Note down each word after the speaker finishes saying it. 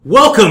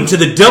Welcome to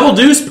the Double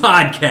Deuce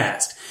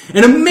Podcast,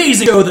 an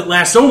amazing show that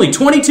lasts only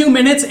 22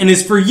 minutes and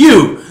is for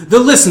you, the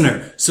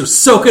listener, so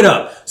soak it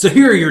up. So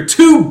here are your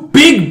two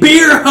big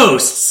beer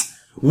hosts,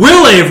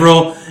 Will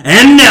Averill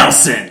and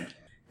Nelson.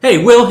 Hey,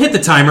 Will, hit the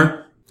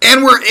timer.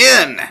 And we're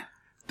in!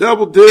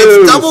 Double Deuce!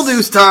 It's Double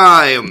Deuce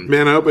time!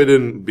 Man, I hope I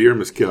didn't beer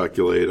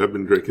miscalculate. I've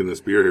been drinking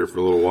this beer here for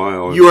a little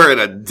while. You are at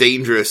a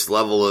dangerous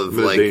level of,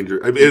 danger.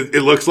 I mean,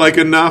 it looks like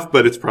enough,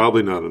 but it's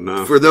probably not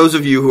enough. For those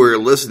of you who are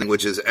listening,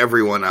 which is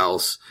everyone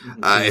else,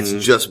 it's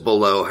just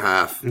below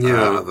half.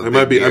 Yeah, I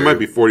might be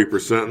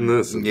 40% in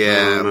this. Yeah.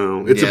 I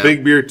don't know. It's a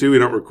big beer, too. We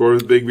don't record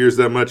with big beers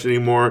that much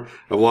anymore.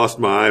 I've lost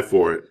my eye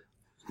for it.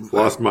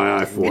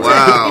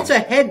 Wow. It's a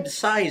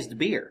head-sized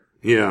beer.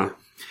 Yeah.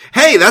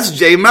 Hey, that's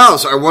Jay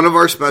Mouse, one of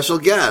our special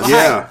guests.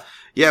 Yeah.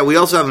 Yeah, we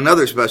also have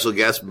another special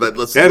guest, but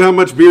let's... Ed, how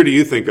much beer do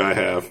you think I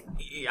have?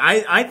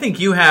 I think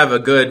you have a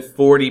good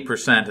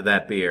 40% of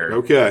that beer.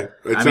 Okay.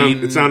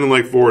 It sounded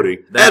like 40.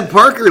 Ed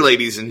Parker,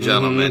 ladies and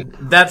gentlemen.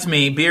 That's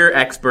me, beer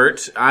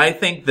expert. I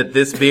think that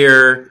this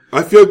beer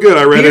I feel good.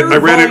 I read it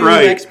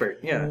right. Expert,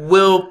 yeah.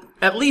 will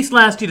at least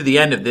last you to the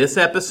end of this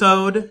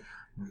episode.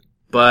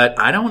 But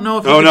I don't know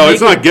if you Oh, can no, make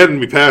it's not getting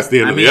me past the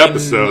end of the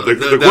episode. The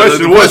the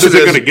question was, is it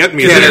going to get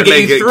me can there? it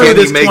make get you it- through can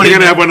this you make it- 20 You're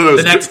gonna have one of those-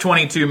 the next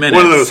 22 minutes.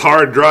 One of those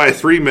hard, dry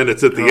 3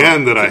 minutes at the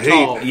end that I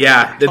hate.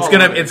 Yeah,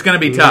 it's gonna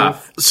be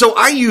tough. So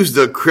I used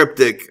a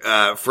cryptic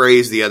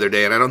phrase the other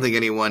day, and I don't think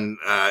anyone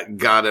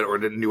got it or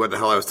didn't know what the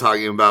hell I was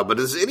talking about. But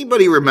does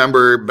anybody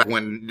remember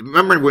when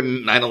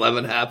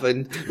 9/11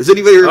 happened? Does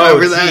anybody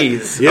remember that?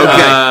 Jeez. Yeah. Okay.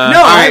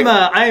 No,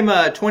 right.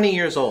 I'm 20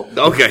 years old.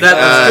 Okay.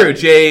 That's true.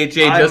 Jay just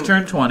I'm-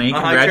 turned 20. I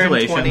turned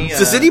Congratulations. 20,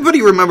 Does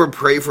anybody remember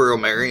Pray for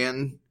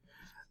Omarion?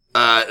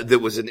 That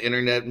was an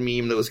internet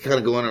meme that was kind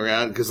of going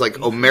around because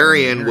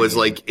Omarion was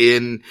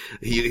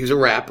he was a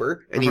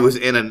rapper and he was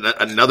in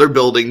another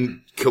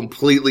building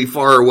completely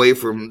far away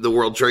from the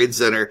World Trade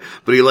Center,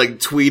 but he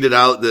tweeted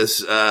out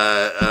this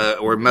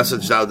or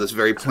messaged out this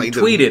very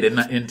plaintive. Tweeted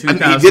in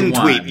 2001. He didn't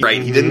tweet,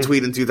 right? He didn't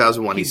tweet in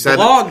 2001. He said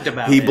blogged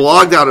about he it.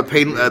 blogged out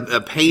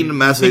a pained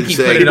message he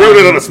saying put He wrote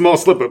it on a small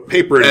slip of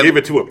paper and gave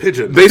it to a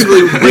pigeon.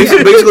 basically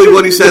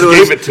what he said was,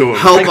 gave it to him.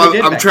 "Help! Like we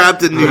did I'm back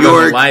trapped in New then.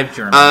 York. Live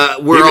journal.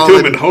 We're Gave it all to him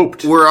in, and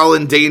hoped. we're all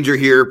in danger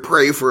here.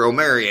 Pray for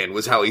Omarion,"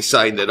 was how he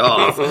signed it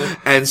off,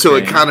 and so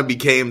it kind of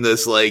became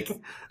this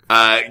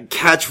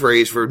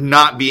catchphrase for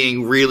not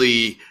being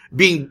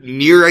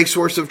near a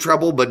source of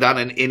trouble, but not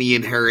in any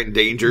inherent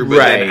danger, but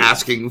then Right.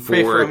 asking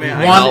Pray for for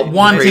Omarion. help. Pray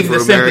Wanting for the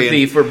Omarion.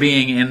 sympathy for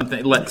being in.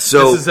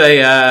 So- this is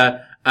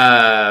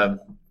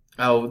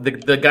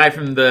the guy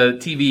from the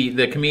TV,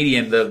 the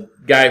comedian, the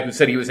guy who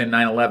said he was in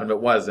 9/11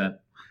 but wasn't.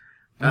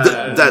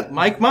 That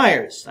Mike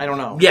Myers. I don't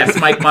know. Yes,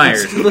 Mike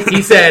Myers.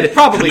 He said,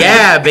 Probably.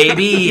 "Yeah,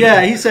 baby."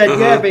 Yeah, he said,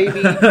 "Yeah,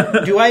 baby.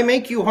 Do I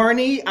make you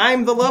horny?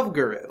 I'm the love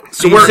guru."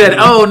 So he said,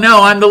 "Oh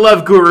no, I'm the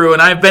love guru,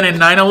 and I've been in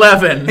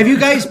 9/11." Have you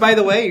guys, by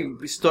the way,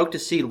 stoked to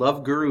see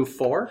Love Guru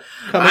 4?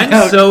 coming I'm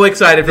out so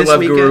excited for this Love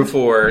Guru weekend?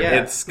 4.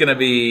 Yeah. It's gonna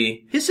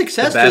be. His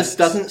success the best. just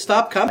doesn't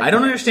stop coming. I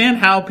don't understand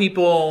how I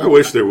people.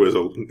 wish there was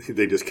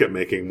they just kept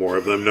making more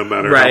of them, no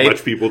matter Right. how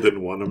much people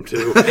didn't want them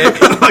to.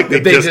 they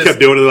They just just- kept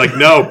doing it.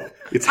 No,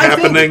 it's I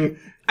think- happening.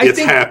 I It's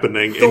think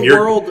happening, the and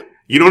world-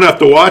 you don't have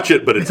to watch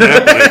it, but it's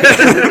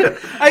happening.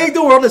 I think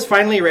the world is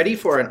finally ready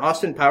for an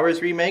Austin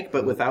Powers remake,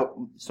 but without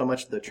so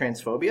much the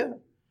transphobia.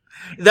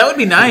 That would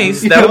be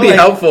nice. You That know, would be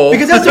helpful.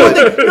 Because that's the one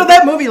thing.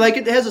 That movie,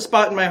 it has a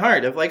spot in my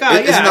heart of isn't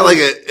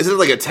it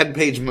like a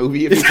 10-page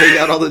movie if you take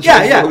out all the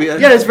yeah. transphobia?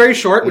 Yeah, it's very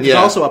short, which is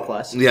Yeah. also a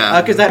plus. Yeah.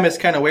 Because that miss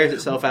kind of wears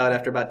itself out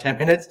after about 10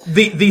 minutes.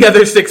 The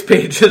other 6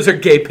 pages are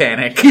gay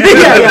panic.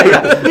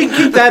 yeah. We can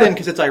keep that in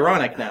because it's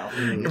ironic now.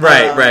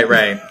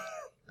 Right.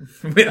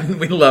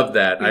 We love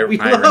that. We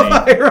irony.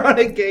 love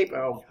ironic gay.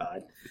 Oh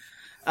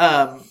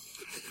God.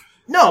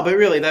 No, but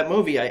really, that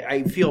movie,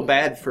 I feel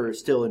bad for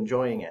still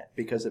enjoying it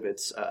because of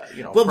its,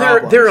 Well,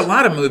 problems. there are a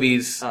lot of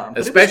movies, But it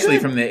was especially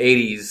good. from the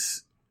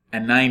 80s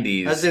and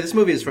 90s. I was saying, this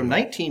movie is from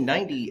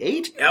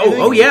 1998. I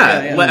Oh, think?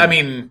 yeah. I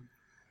mean,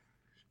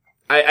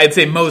 I'd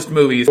say most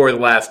movies for the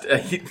last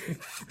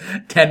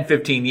 10,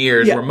 15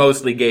 years Yeah. were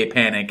mostly gay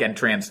panic and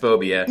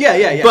transphobia.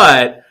 Yeah.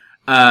 But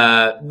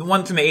the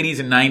ones from the 80s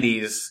and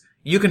 90s,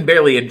 you can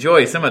barely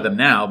enjoy some of them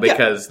now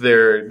because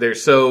they're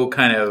so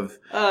kind of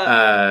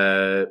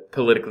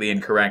politically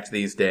incorrect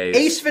these days.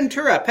 Ace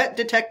Ventura, Pet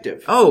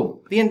Detective.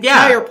 Oh, The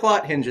entire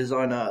plot hinges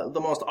on the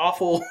most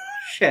awful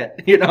shit,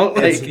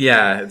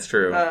 it's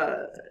true.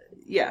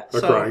 yeah.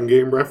 A crying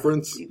game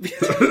reference.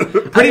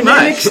 Pretty An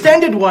much.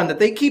 extended one that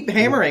they keep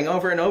hammering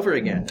over and over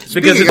again.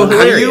 Because it's Have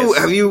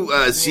hilarious.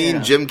 you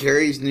seen Jim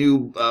Carrey's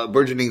new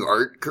burgeoning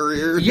art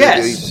career?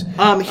 Yes. He's,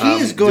 He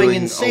is going doing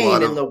a insane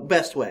lot in the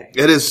best way.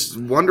 It is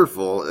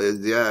wonderful.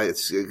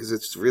 It's because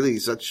it's really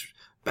such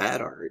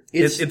bad art.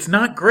 It's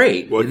not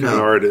great. What kind of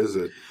art is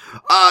it?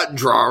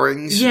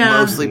 Drawings, Yeah.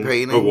 mostly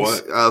paintings Of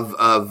what?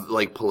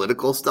 of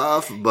political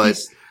stuff, but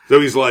So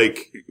he's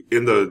like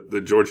in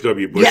the George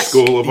W. Bush Yes.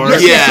 School of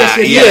Art. Yes.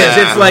 He is.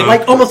 It's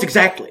Like almost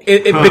exactly.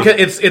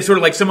 Because it's sort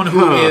of like someone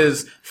who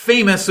is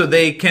famous, so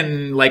they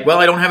can like, well,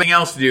 I don't have anything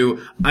else to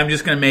do. I'm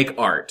just going to make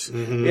art.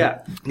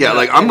 Yeah. Yeah,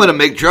 like I'm gonna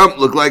make Trump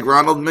look like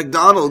Ronald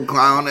McDonald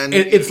clown, and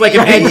It's like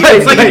an edgy, Right,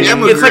 it's like an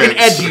immigrants.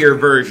 edgier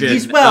version.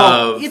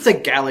 of, It's a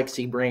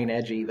galaxy brain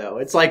edgy though.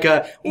 It's like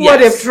what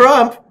Yes. if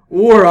Trump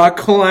were a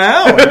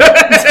clown?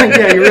 It's like,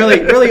 yeah, you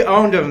really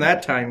owned him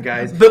that time,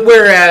 guys. But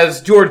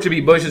whereas George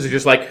W. Bush's are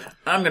just like,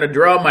 I'm going to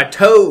draw my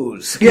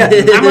toes. Yeah,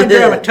 I'm gonna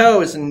grab my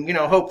toes and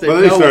hope that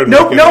Well, they started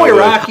no making all that.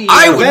 Iraqi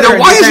now veteran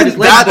why just had isn't his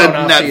legs that blown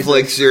a off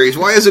Netflix series?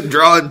 Why isn't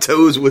Drawing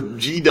Toes with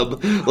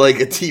G-Dub like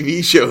a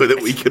TV show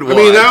that we could watch? I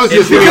mean, that was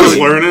just when he was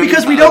learning.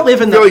 because we don't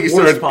live in the I feel like he worst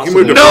started- he possible.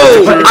 moved to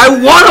no, But- I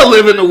want to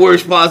live in the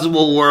worst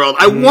possible world.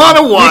 I want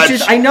to watch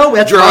Which is, I know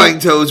that's Drawing why,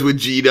 Toes with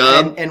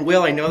G-Dub. and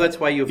Will, I know that's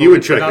why you voted You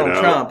would for check it Donald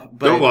out. Trump,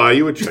 but Don't lie,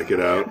 you would check it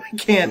out. we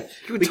can't.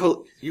 would We,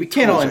 to- you we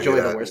can't all totally enjoy check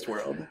it the out. worst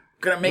world.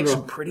 Going to make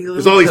some pretty little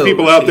There's all these toes.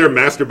 people out there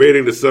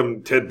masturbating to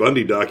some Ted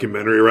Bundy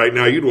documentary right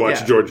now. You'd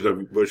watch Yeah. George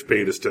W. Bush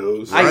paint his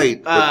toes. Right.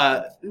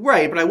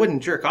 Right, but I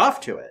wouldn't jerk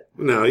off to it.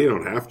 No, you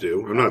don't have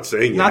to. I'm not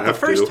saying you Not the have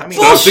first to. time.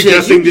 Stop Bullshit,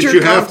 suggesting that jerk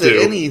you have off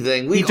to.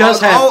 anything. We He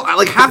does all, have-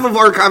 like half of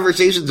our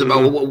conversations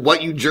about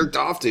what you jerked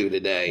off to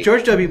today.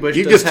 George W. Bush.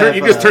 You does just turn have,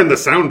 you just turn the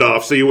sound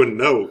off so you wouldn't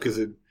know because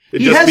it'd He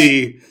just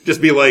has-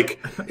 be like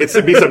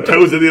it'd be some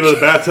toes at the end of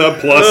the bathtub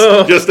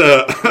plus just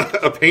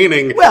a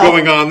painting Well-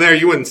 going on there.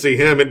 You wouldn't see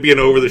him. It'd be an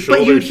over the But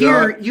shoulder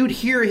shot. you'd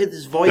hear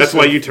his voice. That's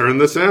why of- you turn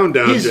the sound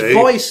down, his Jay.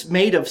 voice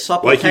made of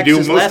supple Like you do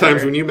Texas most leather.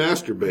 times when you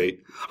masturbate.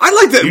 I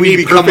like that You we need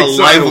become a perfect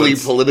lively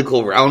silence.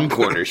 political round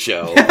corner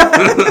show.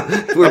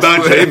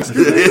 About James.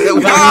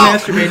 Wow.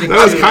 masturbating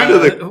That was to, kind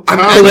of the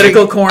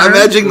Political corner? I'm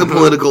edging the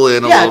political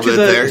in a yeah, little to bit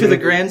the there. to the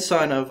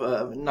grandson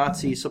of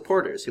Nazi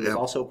supporters who was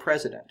also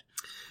president.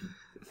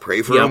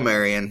 Pray for Yep.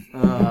 O'Marion.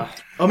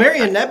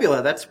 Omarion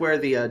Nebula, that's where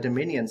the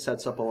Dominion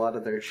sets up a lot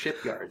of their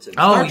shipyards. And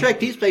Oh, Star Trek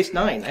Deep Space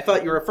Nine. I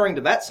thought you were referring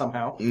to that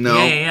somehow.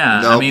 No,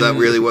 Yeah. no, I mean- that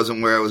really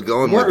wasn't where I was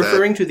going You with weren't that.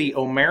 referring to the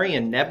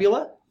Omarion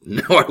Nebula?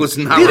 No, I was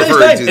not Deep Space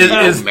referring to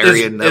Nine. the Is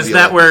O'Marion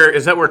Nebula.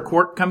 that where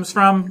Quark comes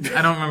from?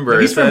 I don't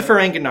remember. He's Is from that-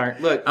 Ferenginar.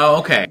 Look, Oh,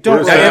 okay. Don't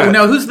Where's roll. that?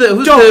 No, who's Don't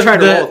the try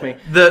to roll with me.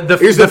 the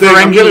Here's the thing,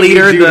 I'm Ferengi gonna need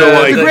leader? you to,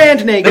 like- The Grand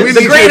Nagus. Let me The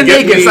need Grand you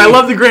to get Nagus. me- I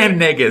love the Grand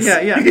Nagus.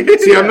 yeah.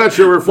 See, I'm not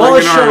sure where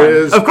Wallace Ferenginar Shawn.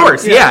 is. Of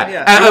course, Yeah, yeah.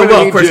 yeah. I'm gonna Well,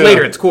 of need course, you-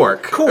 later it's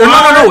Quark. Quark. Or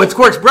no, it's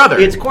Quark's brother.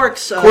 It's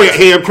Quark's. Wait,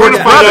 hey, I'm trying to Quark's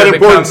find out brother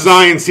important becomes-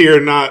 science here,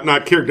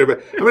 not character.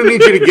 But I'm going to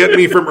need you to get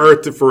me from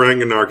Earth to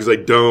Ferenginar because I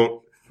don't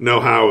know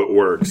how it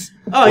works.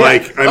 Oh, yeah.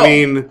 Like, I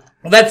mean,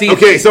 Well, that's easy.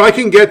 okay, so I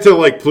can get to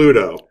like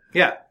Pluto,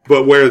 Yeah.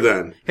 but where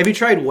then? Have you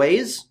tried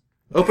Waze?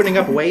 Opening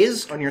up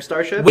Waze on your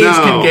starship? Waze No.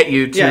 can get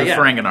you to Yeah.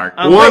 Ferenginar.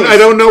 One, Waze. I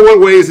don't know what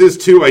Waze is.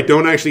 Two, I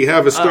don't actually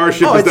have a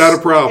starship. Oh, is that a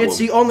it's- problem? It's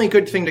the only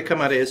good thing to come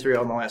out of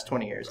Israel in the last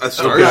 20 years. A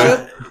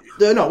starship?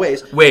 No,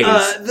 Waze.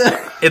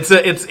 Waze.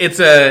 It's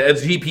a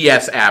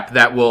GPS app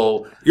that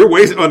will. You're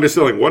way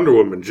underselling Wonder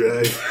Woman,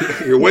 Jay.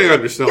 You're way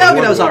underselling. yeah,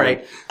 okay, Wonder that was all Woman.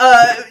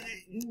 right.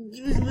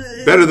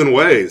 Better than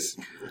Waze.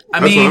 I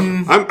That's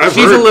mean, what I've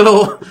she's heard. a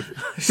little.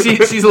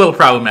 She's a little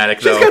problematic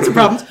though. She's got some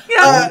problems.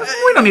 Yeah,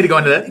 we don't need to go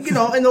into that. You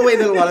know, in the way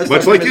that a lot of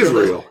Much stuff like in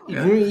Israel.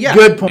 Yeah.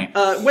 Good point.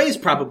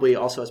 Waze probably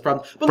also has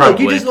problems. But look,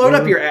 you Probably. just load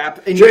up your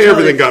app and you Jay, tell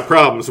everything it, got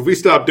problems. If we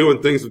stopped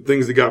doing things with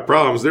things that got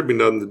problems, there'd be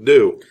nothing to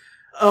do.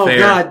 oh Fair.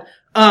 God.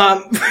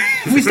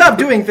 If we stop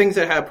doing things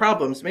that have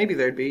problems, maybe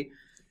there'd be.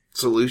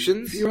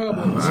 Solutions?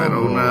 I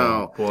don't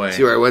know. boy.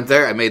 See where I went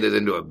there? I made it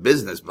into a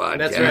business podcast.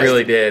 That's You right.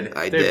 really did.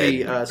 I There'd did.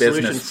 be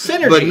solution Business.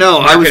 synergy. But no,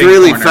 I was Marketing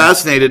really corner.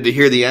 fascinated to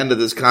hear the end of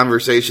this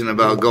conversation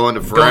about going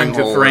to Going to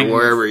Ferenghole or Ferenghole.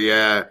 wherever,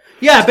 yeah.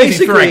 Yeah,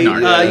 basically,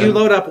 Ferenginar. you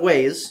load up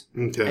Waze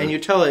Okay. and you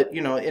tell it,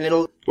 you know, and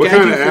it'll. What guide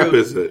kind you of app through-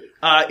 is it?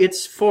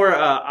 It's for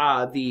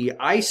the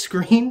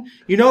iScreen.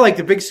 You know, like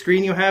the big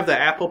screen you have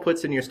that Apple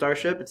puts in your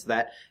Starship. It's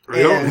that. I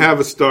don't have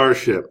a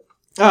starship.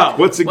 Oh,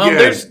 What's again?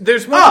 Well,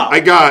 there's one. Oh.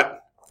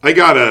 I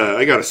got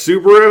a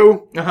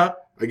Subaru. Uh huh.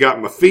 I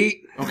got my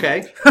feet.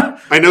 Okay.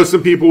 I know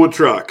some people with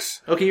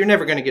trucks. Okay, you're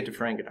never going to get to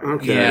Ferenginar.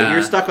 Okay. Yeah.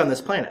 You're stuck on this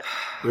planet.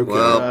 Okay.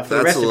 Well, for the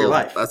that's rest a of your little,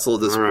 life. that's a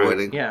little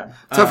disappointing. Yeah.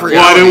 Tough well,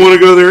 I didn't want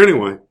to go there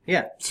anyway.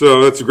 Yeah.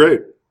 So that's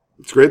great.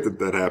 It's great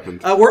that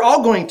happened. We're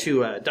all going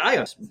to die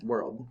on this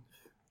world.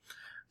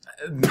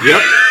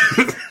 Yep.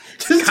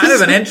 kind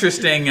of an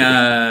interesting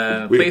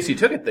place you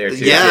took it there.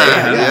 Too.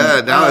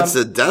 Yeah. Now it's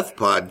a death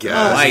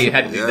podcast. Why you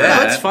had to do Yeah. that?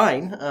 That's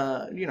fine.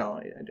 You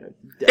know.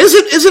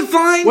 Is it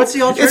fine? What's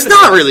the alternative? It's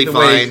not really The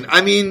way- fine.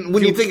 I mean,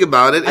 when you think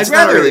about it, it's I'd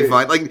not rather- really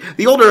fine. Like,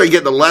 the older I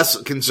get, the less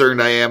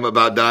concerned I am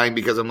about dying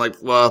because I'm like,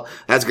 well,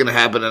 that's gonna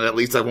happen and at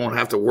least I won't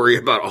have to worry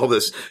about all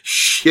this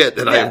shit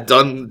that I have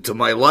done to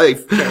my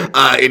life,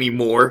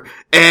 anymore.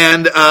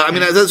 And, I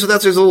mean, there's a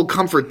little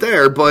comfort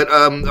there, but,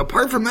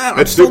 apart from that, I'm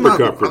That's still super not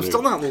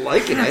comforting.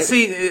 liking it.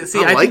 See, I I don't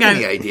think like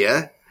any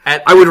idea.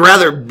 I would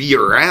rather be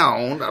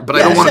around, but I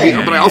don't want to be.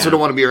 same. But I also don't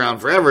want to be around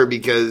forever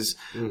because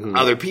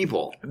other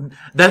people.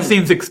 That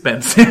seems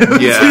expensive.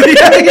 Yeah.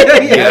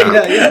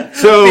 yeah.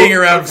 So, Being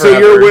around so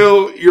forever.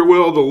 your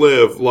will to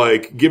live,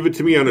 like, give it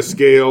to me on a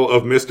scale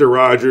of Mr.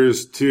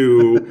 Rogers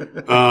to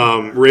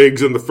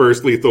Riggs in the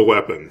first Lethal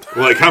Weapon.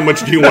 Like, how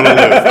much do you want to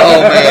live?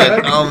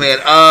 Oh man.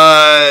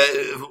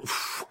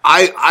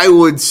 I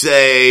would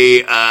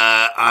say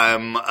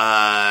I'm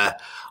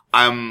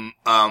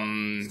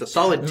The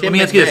solid Tim. Let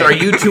me ask you this: are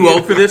you too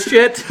old for this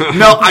shit?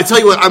 no, I tell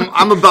you what,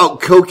 I'm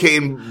about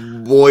cocaine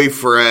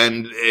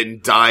boyfriend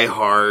and Die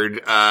Hard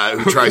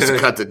who tries to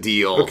cut the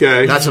deal.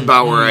 Okay. That's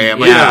about where I am.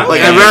 Yeah.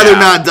 I'd rather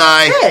not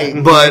die,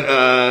 Hey.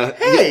 but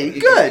Hey,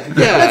 good.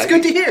 Yeah. That's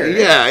good to hear.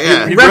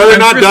 yeah. You'd rather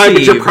not die,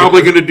 but you're received.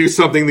 probably going to do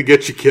something to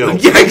get you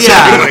killed. Yeah,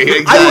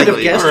 exactly. I would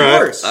have guessed All right.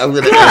 worse. I'm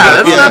gonna,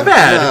 Yeah, that's not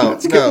bad. No,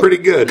 It's pretty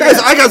good. Guys,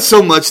 I got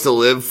so much to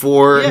live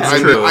for. Yeah. I,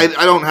 True. I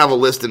don't have a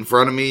list in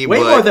front of me. Way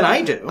but, more than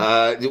I do.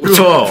 Oh,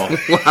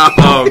 wow.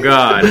 oh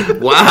God!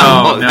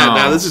 Wow. Oh, no.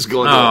 Now this is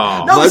going Oh.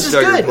 to No, much this is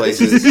darker good.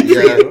 places. This is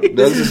Yeah. great.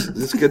 No, this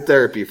is good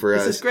therapy for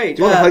us. This is great.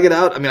 Do you want to Uh, hug it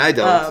out? I mean, I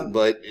don't,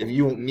 but if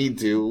you need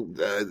to,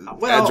 well,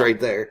 that's right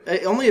there.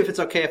 Only if it's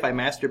okay if I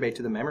masturbate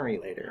to the memory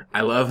later.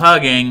 I love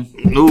hugging.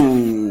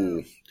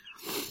 Ooh.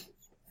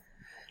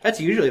 That's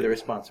usually the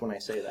response when I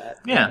say that.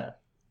 Yeah.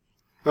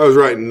 I was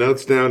writing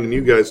notes down, and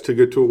you guys took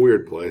it to a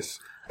weird place.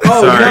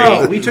 Oh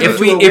Sorry. no, we took If it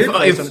to we- a weird if-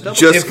 place if on double.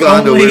 Just If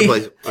gone to a only- weird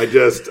place. I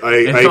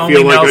only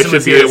feel like I Nelson should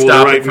was be here to able to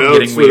stop it write from notes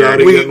getting weird.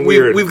 without it getting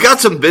weird. We've got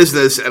some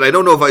business, and I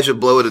don't know if I should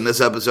blow it in this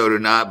episode or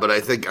not, but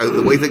I think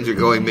the way things are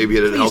going, maybe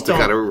it'd help to don't.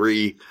 kind of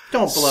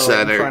Don't blow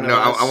it in front of No,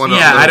 us. I want to.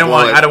 Yeah, I don't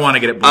want to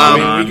get it blown I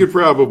mean, on. we could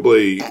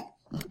probably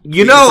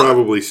You know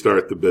probably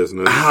start the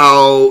business.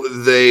 how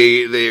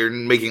they're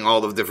making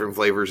all the different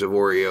flavors of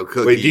Oreo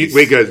cookies.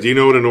 Wait, guys, do you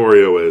know what an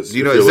Oreo is? Do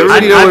you know? If Does you're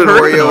everybody I've know what an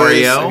heard of an Oreo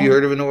is? Oreo. Have you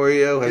heard of an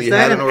Oreo? Have Is you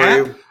that had an an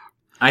Oreo? app?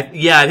 I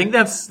think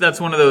that's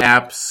one of those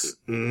apps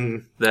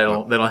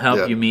that'll help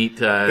Yeah. you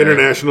meet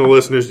International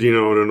listeners, do you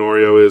know what an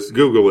Oreo is?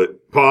 Google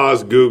it.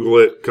 Pause, Google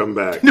it, come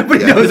back. Do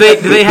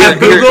they have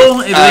Google?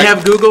 Do they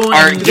have Google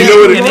in, do you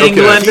know what in okay.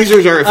 England?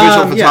 Caesar's our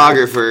official Yeah.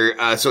 photographer,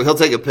 so he'll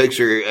take a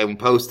picture and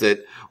post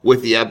it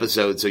with the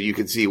episode so you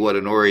can see what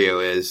an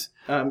Oreo is.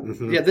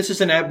 Yeah, this is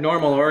an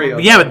abnormal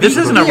Oreo. Yeah, but this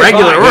isn't a Yeah,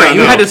 regular fine. Oreo. Yeah, You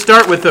no. had to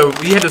start with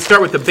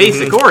the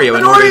basic Oreo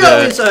in An order Oreo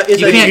to. is a-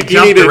 you a- can't You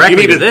jump needed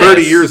directly to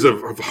 30 this. years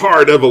of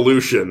hard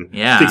evolution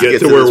Yeah. to get Get to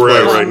to where this we're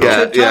at place. right now.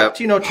 Yeah.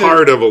 To talk to,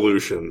 Hard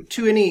evolution.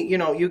 to any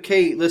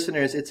UK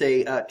listeners, it's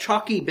a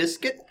chalky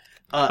biscuit,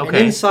 and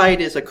Okay.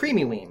 inside is a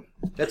creamy weam.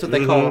 That's what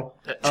they call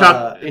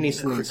any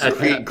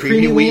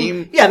creamy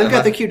weam? Yeah, they've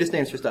got the cutest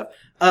names for stuff.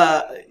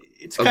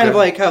 It's kind of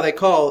like how they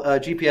call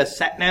GPS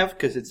sat-nav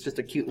because it's just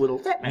a cute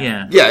little sat-nav.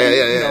 Yeah.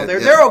 Yeah.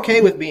 They're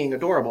okay with being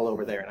adorable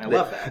over there, and I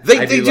love that. They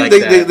I do do. like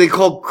They that.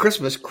 call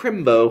Christmas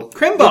Crimbo.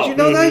 Crimbo. Did you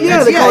know that?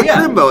 Yeah, they call it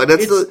Crimbo, and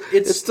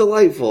it's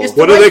delightful. It's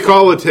What do they delightful.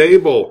 call a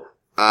table?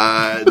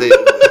 They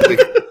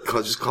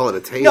just call it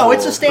a table. No,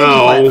 it's a standy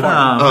Oh.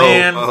 platform.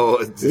 Oh,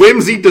 man. it's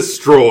Whimsy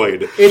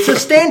destroyed. It's a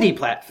standy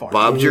platform.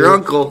 Bob's your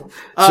uncle.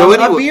 So a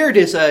anyway, beard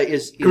is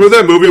Remember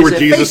that movie is where a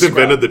Jesus face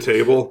invented scrub. the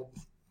table?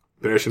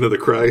 Passion of the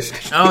Christ.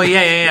 Oh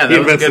yeah. He That was a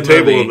invents the good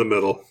table movie. in the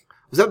middle.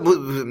 was that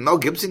Mel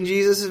Gibson?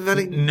 Jesus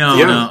inventing? No,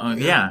 Yeah.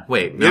 yeah.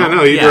 Wait. He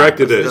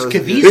directed it.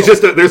 Caviezel. There's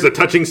just there's a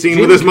touching scene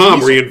with his mom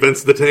Caviezel. where he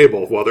invents the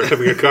table while they're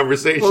having a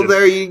conversation. Well,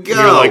 there you go.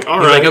 And you're like, all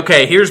He's right. like,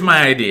 okay, here's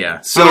my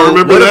idea. So I don't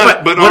remember what if that,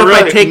 I- but what all if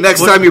I right. take-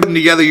 Next what- time you're putting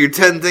together your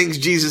 10 things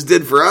Jesus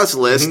did for us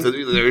list,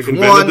 there's invented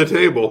one. the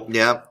table.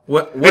 Yeah.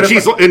 What And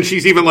if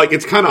she's even like,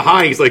 it's kind of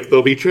high. He's like,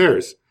 there'll be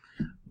chairs.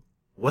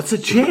 what's a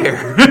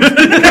chair?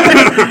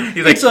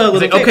 He's like, It's a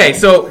little okay,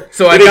 table.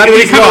 so I And he- got and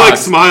he these kinda, like, logs.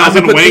 smiles I'm gonna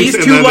and put winks, these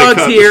and two then they logs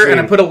cut the here, scene. and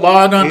I put a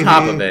log on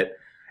top of it,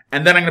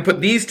 and then I'm gonna put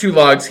these two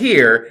logs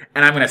here,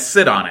 and I'm gonna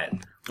sit on it.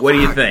 What do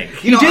you think?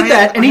 He did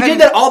that, and he did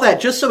that all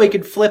that just so he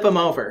could flip him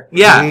over.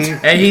 Yeah,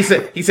 and he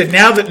said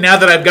now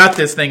that I've got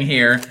this thing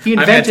here, He I'm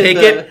gonna invented take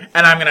the- it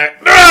and I'm gonna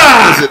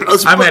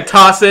Let's I'm gonna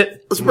toss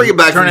it. Let's bring it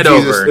back Turn from it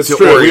Jesus over. to It's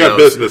true. We got Oreos.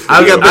 business.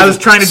 I was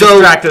trying to So-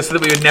 distract us so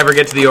that we would never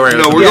get to the Oreos.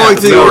 No, we're Yeah, going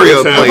to the so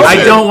Oreo it's place.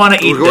 I don't want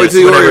to eat We're going this. to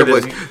the whatever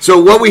Oreo this- place. So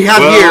what we have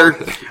Well, here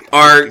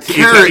are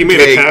carrot He made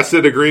a cake.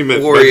 tacit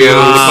agreement Oreos. by being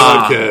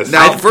on the podcast.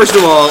 Now, first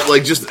of all,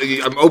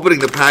 I'm opening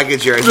the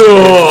package here. I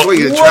Oh, want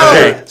you to whoa.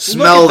 try.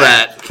 Smell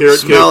that. Carrot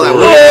Smell cake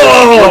that.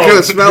 Oreo. What kind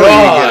of smell are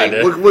God.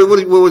 you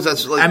getting? What was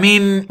that? Like, I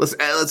mean, let's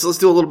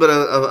do a little bit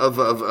of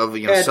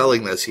Ed.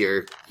 selling this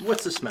here.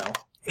 What's the smell?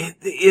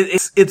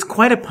 it's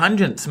quite a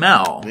pungent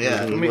smell.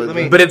 Yeah, Let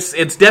me- But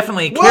it's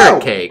definitely Whoa.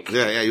 carrot cake,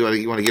 yeah. You want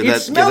to give It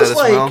that smells a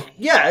like smell?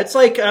 it's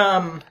like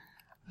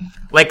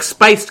like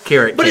spiced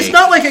carrot but cake. it's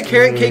not like a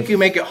carrot cake you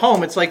make at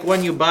home. It's like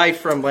one you buy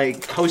from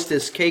like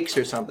Hostess Cakes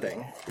or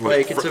something.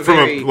 Like it's a From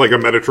very like a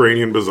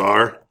Mediterranean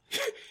bazaar.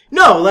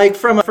 no, like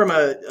from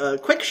a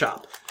quick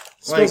shop.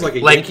 Smells like a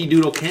Like- Yankee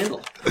Doodle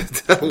candle.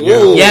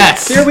 Whoa.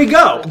 Yes. There we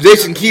go.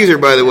 Jason Keyser,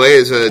 by the way,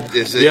 is in the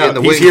he's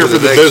wings here for for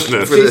the next-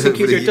 business. for Jason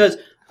Keyser does.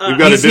 We've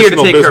got He's here to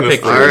additional take our business.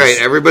 pictures. All right,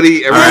 everybody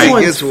This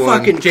one's gets one.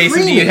 fucking Jason,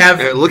 do creamy. you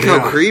have Look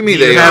how creamy do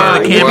they you have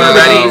are. the camera Wow.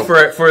 ready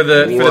for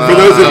the For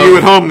those of you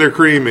at home, they're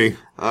creamy.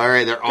 All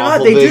right, they're God,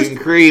 awful they big just- and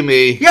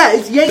creamy. Yeah,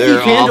 it's Yankee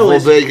They're Candle awful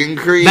is big and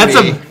creamy. That's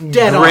a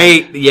Dead on.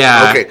 great,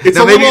 yeah. Okay, It's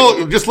now a maybe,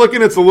 little. Just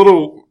looking, it's a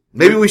little.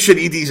 maybe we should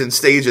eat these in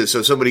stages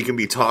so somebody can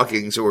be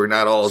talking, so we're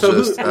not all So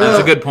just. That's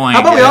a good point.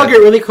 How about we all get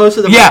really close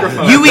to the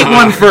microphone? Yeah, you eat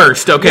one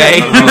first, okay?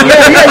 yeah,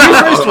 you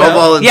first. I'll Will.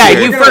 volunteer. Yeah,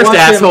 We're you gonna first, watch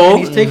him, asshole. and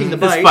He's taking the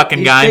This bite. fucking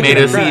He's guy taking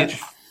made a us crash. eat.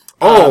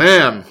 Oh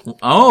man,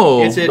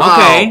 Oh, Is it-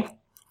 okay.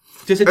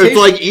 Does it it's taste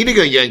like eating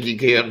a Yankee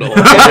Candle.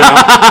 Here,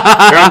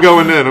 I'm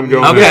going in. I'm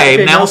going in. Okay,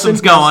 Okay,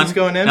 Nelson's Nelson's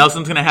going. going in.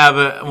 Nelson's going to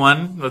have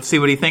one. Let's see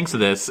what he thinks of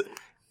this.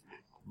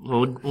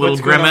 Little What's going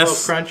on?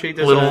 grimace. A little crunchy,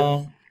 there's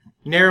Little.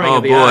 narrowing Oh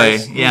of the boy,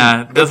 eyes?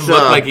 yeah. Doesn't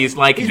look like he's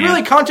liking He's it.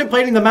 really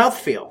contemplating the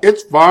mouthfeel.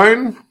 It's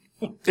fine.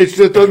 It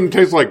just doesn't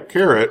taste like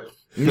carrot.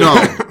 No,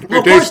 Well, It of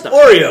course tastes. not.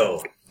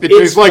 Oreo. It It's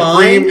tastes like fine.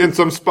 cream and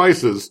some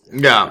spices.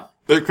 yeah.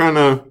 They're kind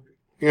of.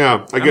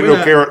 Yeah, I get I'm no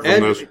gonna- carrot from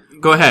Ed, this.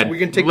 Go ahead. We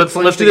can take let's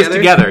the plunge let's do this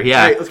together. Yeah.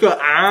 All right, let's go.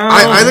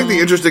 I think the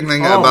interesting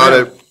thing Oh, about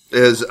man. it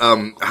is how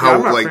I'm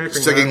not like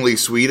finishing sickeningly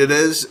sweet it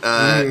is,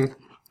 and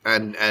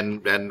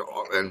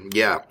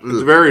yeah. It's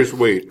Ugh. very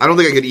sweet. I don't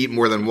think I could eat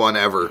more than one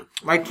ever.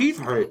 My teeth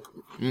hurt.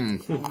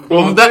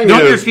 Well, the that- thing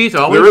don't is, your teeth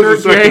always there hurt,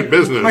 is a second Jay? My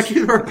business.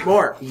 teeth hurt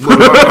more.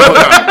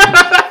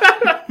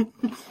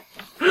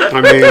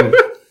 I mean,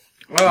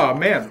 Oh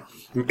man,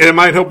 and it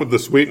might help with the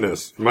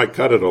sweetness. It might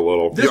cut it a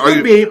little. this Are would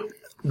you- be.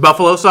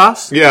 Buffalo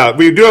sauce. Yeah,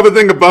 we do have a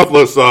thing of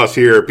buffalo sauce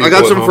here. I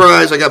got people some at home.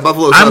 fries. I got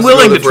buffalo sauce. I'm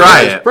willing for to the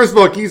try fries. it. First of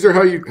all, Keezer,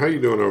 how you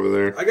doing over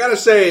there? I gotta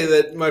say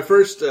that my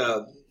first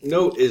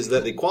note is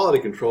that the quality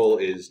control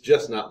is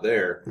just not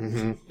there.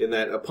 In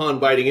that, upon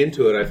biting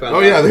into it, I found Oh,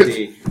 yeah, out that there's-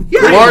 the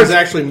cream is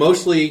actually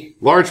mostly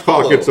Large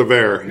pockets of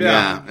air.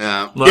 Yeah,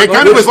 yeah. Yeah, it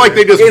kind of was like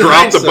they just In dropped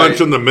a hindsight- bunch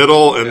in the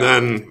middle and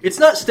then It's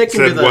not sticking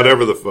to said the.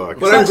 whatever the fuck.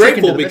 But It's I'm not sticking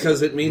grateful to the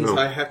because it means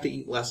I have to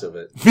eat less of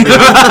it.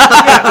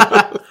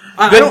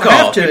 I don't call,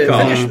 have to good call.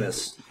 finish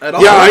this at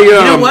all. Yeah, I, You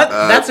know what?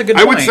 That's a good I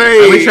point. would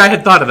say- I wish I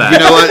had thought of that. You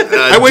know what?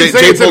 I wouldn't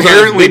say Jay it's pulls out his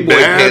inherently big boy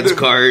bad. pants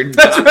card.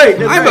 That's right.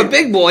 That's I'm right. a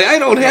big boy. I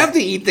don't have to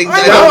eat things. I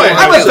I know. don't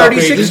I'm a have to.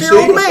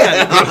 36-year-old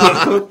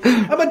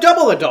man. I'm a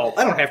double adult.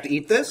 I don't have to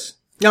eat this.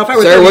 Now, if I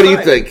was Sarah, what do you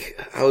 35 think?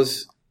 I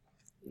was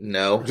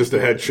no, just a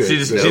head shake.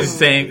 She's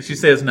so. she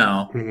says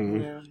no.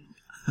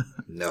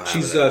 no.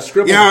 She's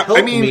scribbled Yeah, help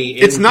I mean, me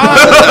it's in- not.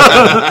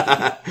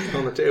 I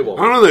on the table.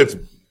 don't know that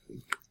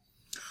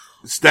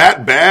it's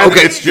that bad.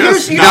 Okay, It's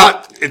just here's-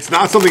 not. It's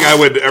not something I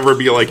would ever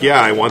be like, yeah,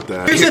 I want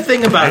that. Here's the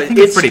thing about I it. think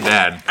it's pretty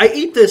bad. I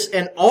eat this,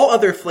 and all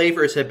other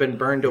flavors have been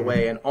burned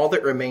away, and all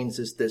that remains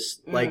is this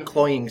like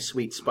cloying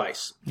sweet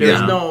spice.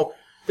 Yeah.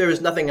 There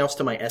is nothing else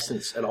to my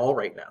essence at all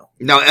right now.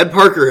 Now Ed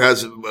Parker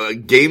has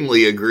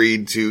gamely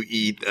agreed to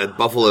eat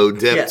buffalo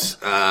dipped. Yes.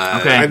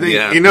 Okay. I think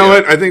Yeah, you know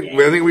yeah. what. I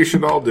think we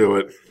should all do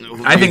it.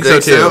 I think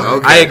You so too.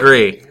 Okay. I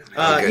agree.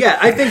 Okay. Yeah,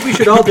 I think we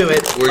should all do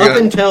it We're up gonna-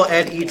 until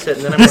Ed eats it,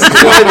 and then I'm going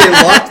to Why they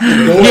locked the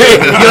door?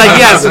 You're like,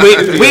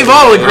 yes, we've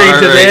all agreed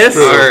to this.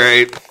 All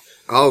right.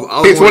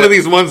 I'll It's one of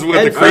these ones with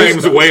Ed the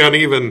cream's First- way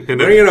uneven. In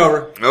Bring it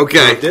over.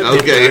 Okay.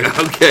 Okay.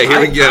 Okay. Here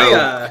we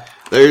go.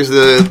 There's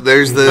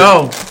the.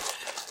 uh, Oh,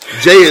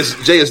 Jay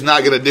is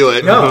not going to do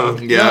it. no,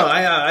 Yeah. no,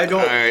 I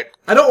don't. All right.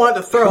 I don't want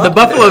to throw the up.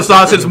 buffalo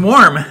sauce is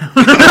warm.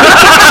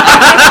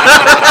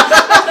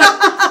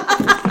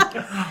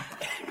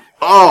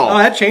 Oh,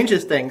 that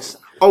changes things.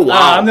 Oh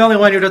wow. I'm the only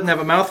one who doesn't have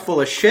a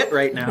mouthful of shit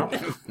right now.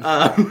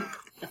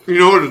 You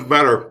know what is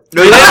better?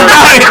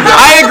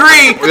 I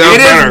agree. Yeah,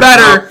 It is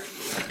better.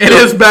 It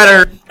is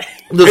better.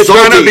 the It's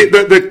kind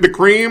salty. of the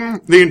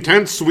cream, the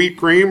intense sweet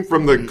cream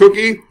from the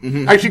cookie,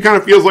 actually kind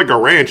of feels like a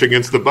ranch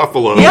against the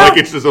buffalo. Yeah. Like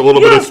it's just a little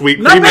bit of sweet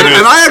Not cream in bad. it.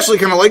 and I actually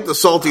kind of like the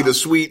salty to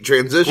sweet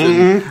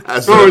transition.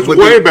 As So it's with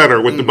way the-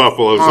 better with the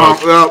buffalo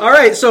sauce. well, All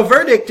right, so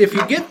verdict: if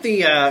you get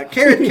the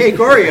carrot cake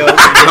Oreos,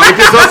 Get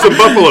yourself some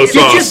buffalo get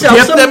sauce. yourself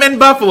Dip some, them in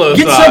buffalo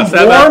get sauce. some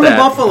How about warm that?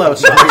 buffalo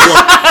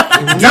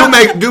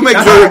sauce. do make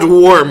sure it's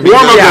warm. Warm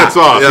up Yeah. that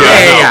sauce. Yeah.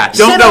 Yeah.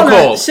 Don't Sit go on the-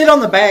 cold. Sit on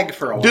the bag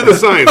for a while. Do the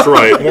science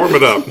right. Warm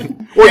it up.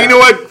 Or you know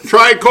what?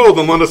 Try it cold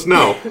and let us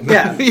know.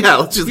 Yeah. Yeah,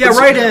 let's just Yeah,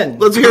 write in.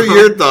 Let's hear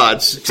your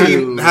thoughts.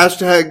 Team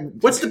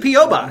hashtag What's the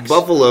PO box?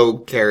 buffalo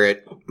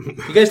carrot.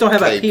 You guys don't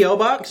have a Cake. PO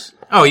box?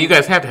 Oh, you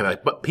guys have to have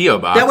a P.O.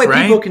 box, That way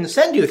right? people can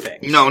send you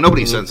things. No,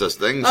 nobody sends us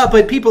things.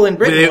 But people in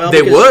Britain, They- well,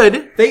 they because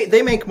would.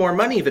 They make more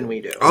money than we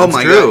do. Oh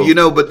my true. god! You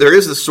know, but there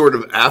is this sort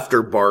of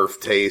after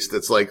barf taste.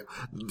 That's like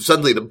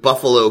suddenly the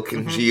buffalo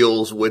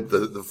congeals with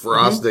the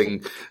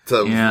frosting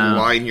to Yeah.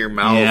 line your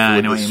mouth Yeah, I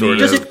with know the what you sort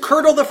mean. of. Does it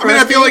curdle the I frosting?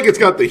 mean, I feel like it's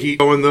got the heat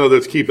going though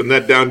that's keeping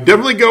that down.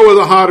 Definitely go with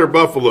a hotter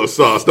buffalo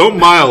sauce. Don't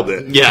mild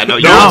it. Yeah, no,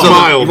 you Don't want something-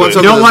 mild you want it.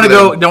 something Don't want to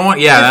that's go. gonna- Don't want.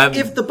 Yeah. that-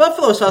 if the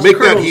buffalo sauce Make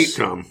that curdles heat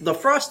come. the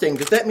frosting,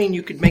 does that mean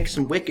you could make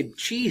some wicked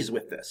cheese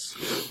with this?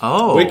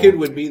 oh. Wicked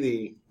would be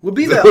the. Would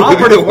be the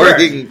operative word.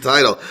 working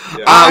title.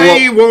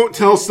 I won't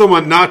tell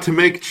someone not to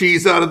make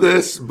cheese out of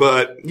this,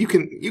 but you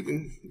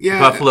can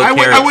buffalo I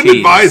carrot wouldn't cheese.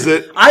 advise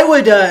it. I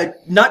would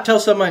not tell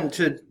someone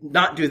to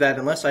not do that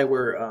unless I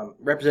were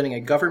representing a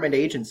government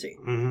agency,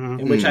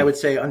 in which I would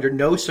say under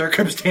no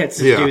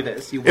circumstances Yeah. do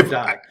this. You will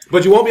die.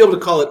 But you won't be able to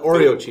call it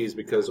Oreo cheese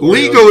because Oreos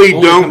Legally,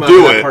 only don't come out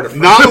do of that part of it.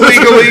 Not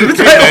legally. Only if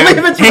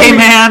it's Hey only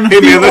man, Hey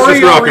man, this is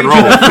Oreo rock and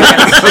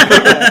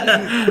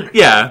roll. region.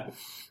 yeah.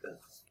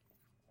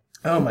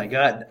 Oh my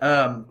god.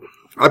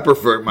 I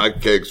prefer my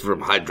cakes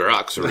from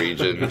Hydrox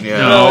region. Yeah.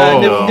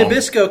 No.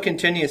 Nabisco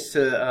continues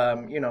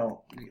to,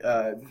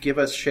 give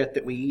us shit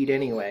that we eat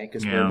anyway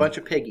because we're Yeah. a bunch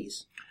of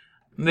piggies.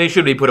 They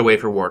should be put away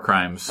for war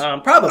crimes.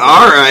 Probably.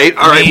 All right.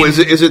 mean-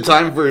 Is it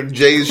time for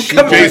Jay's sheep?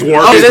 Jay's War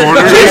Oh,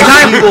 Corner.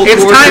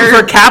 it's time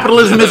for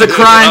capitalism is a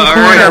crime All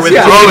corner right. with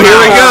Yeah. Jay Oh, here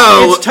we Mouse.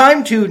 go. It's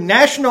time to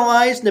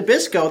nationalize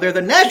Nabisco. They're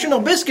the National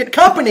Biscuit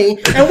Company,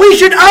 and we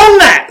should own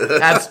that.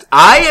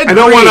 I agree. I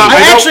don't want to. I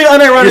actually Here's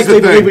the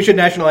unironically believe thing. we should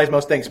nationalize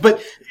most things,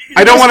 but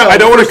I don't want to. I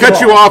don't want to Nabisco, cut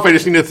first you of all. off. I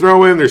just need to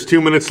throw in. There's 2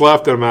 minutes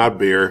left. And I'm out of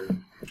beer. You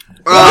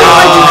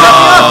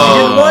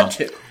didn't want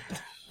to.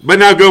 But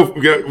now go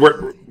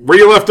where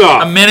you left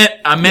off. A minute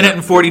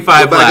and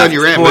 45 Back left. on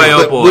your rant, Boy,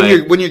 but oh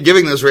boy. when you're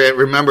giving this rant,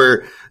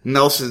 remember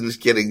Nelson's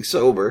getting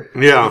sober.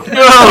 Yeah.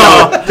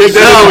 Oh, Take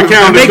that into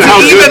account. makes as to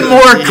how it even good,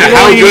 more to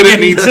how good it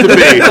cloying needs to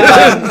be.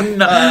 Every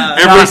not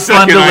fun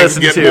second to I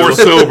listen get to. more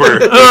sober.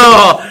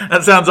 Oh,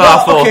 that sounds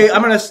awful. Okay,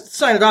 I'm going to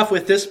sign it off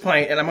with this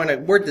point, and I'm going to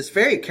word this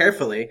very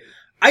carefully.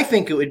 I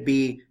think it would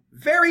be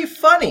very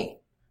funny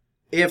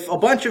if a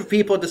bunch of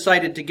people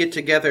decided to get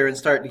together and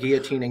start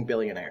guillotining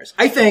billionaires.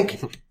 I think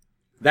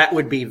that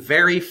would be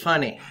very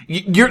funny.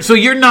 So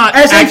you're not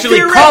As a actually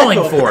theoretical-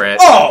 calling for it.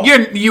 Oh.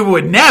 You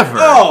would never.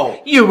 Oh.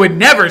 You would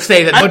never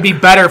say that would be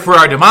better for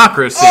our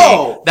democracy.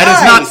 Oh, that is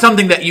I not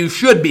something that you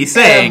should be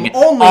saying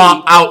only-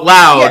 out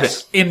loud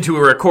Yes. into a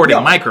recording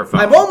No, microphone.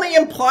 I'm only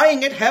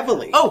implying it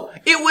heavily. Oh,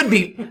 it would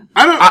be.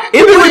 I don't.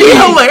 It would be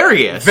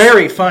hilarious.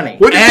 Very funny.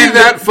 Would it And be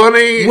that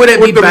funny? would it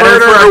with be the better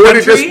murder, for our or would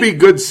it country? just be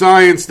good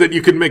science that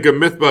you could make a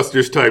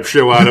MythBusters type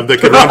show out of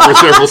that could run for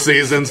several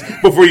seasons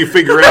before you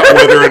figure out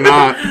whether or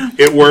not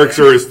it works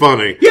or is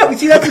funny? Yeah, but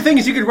see, that's the thing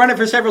is you could run it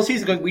for several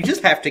seasons going, we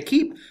just have to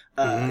keep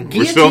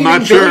guillotining still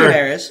not sure.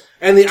 billionaires.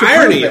 And the to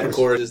irony, prove of this.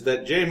 course, is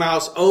that J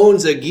Mouse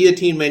owns a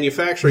guillotine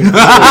manufacturing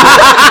company,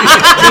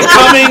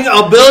 becoming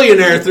a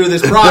billionaire through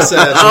this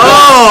process.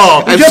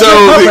 Oh, And just so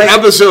went the public.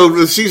 episode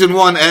with season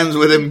 1 ends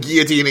with him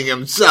guillotining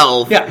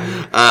himself.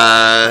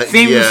 Yeah.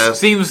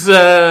 seems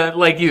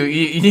like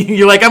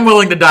you're like, I'm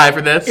willing to die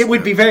for this. It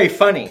would be very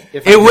funny.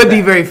 If I It did would be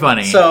that. very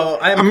funny. So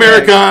I'm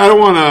America, I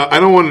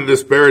don't want to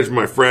disparage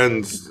my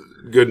friend's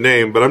good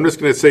name, but I'm just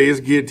going to say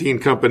his guillotine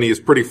company is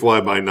pretty fly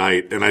by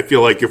night. And I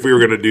feel like if we were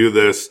going to do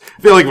this,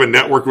 I feel like if a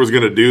network was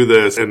going to do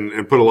this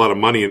and put a lot of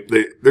money in,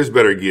 there's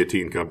better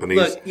guillotine companies.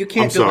 Look, you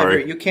can't I'm deliver.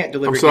 sorry. You can't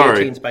deliver I'm sorry.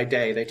 guillotines by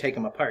day. They take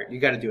them apart. You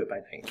got to do it by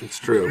night. It's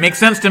true. Makes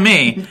sense to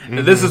me.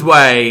 This is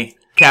why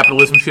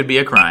capitalism should be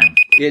a crime.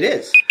 It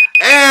is.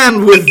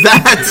 And with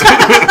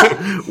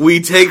that, we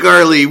take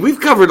our leave.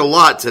 We've covered a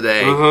lot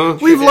today.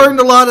 We've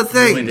learned a lot of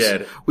things. We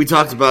did. We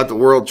talked about the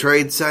World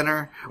Trade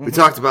Center. We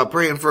talked about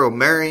praying for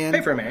O'Marion. Pray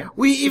for O'Marion.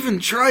 We even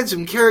tried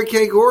some carrot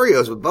cake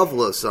Oreos with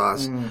buffalo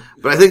sauce.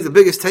 But I think the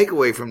biggest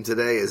takeaway from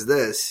today is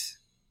this.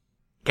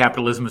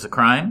 Capitalism is a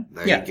crime?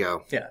 There Yeah. you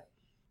go. Yeah.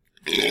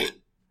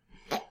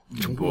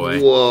 Boy.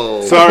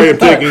 Whoa. Sorry, I'm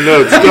taking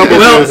notes. Double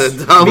Well, dose.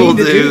 Double Mean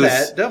to do deuce.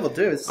 that. Double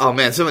deuce. Oh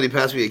man, somebody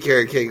passed me a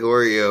carrot cake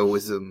Oreo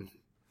with some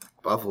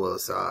buffalo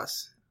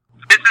sauce.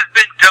 This has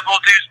been Double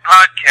Deuce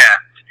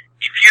Podcast.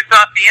 If you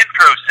thought the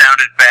intro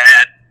sounded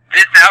bad,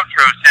 this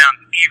outro sounds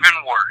even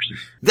worse.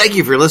 Thank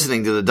you for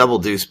listening to the Double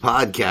Deuce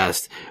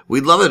Podcast.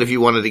 We'd love it if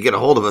you wanted to get a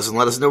hold of us and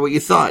let us know what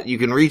you thought. You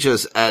can reach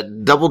us at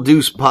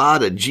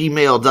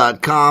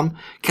doubledeucepod@gmail.com.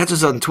 Catch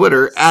us on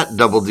Twitter at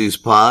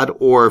doubledeucepod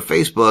or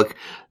Facebook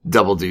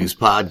Double Deuce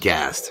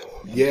Podcast.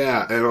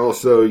 Yeah, and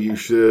also you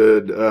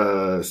should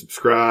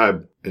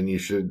subscribe and you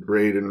should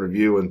rate and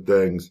review and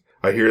things.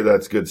 I hear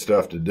that's good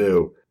stuff to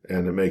do,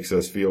 and it makes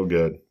us feel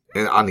good.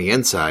 And on the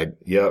inside,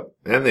 Yep,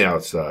 and the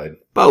outside.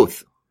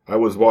 both. I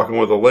was walking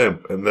with a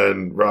limp, and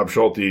then Rob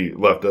Schulte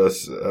left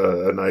us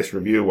a nice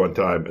review one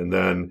time, and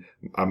then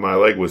my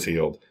leg was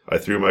healed. I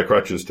threw my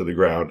crutches to the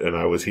ground, and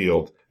I was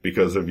healed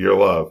because of your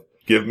love.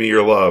 Give me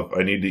your love.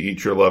 I need to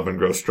eat your love and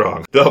grow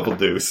strong. Double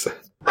deuce.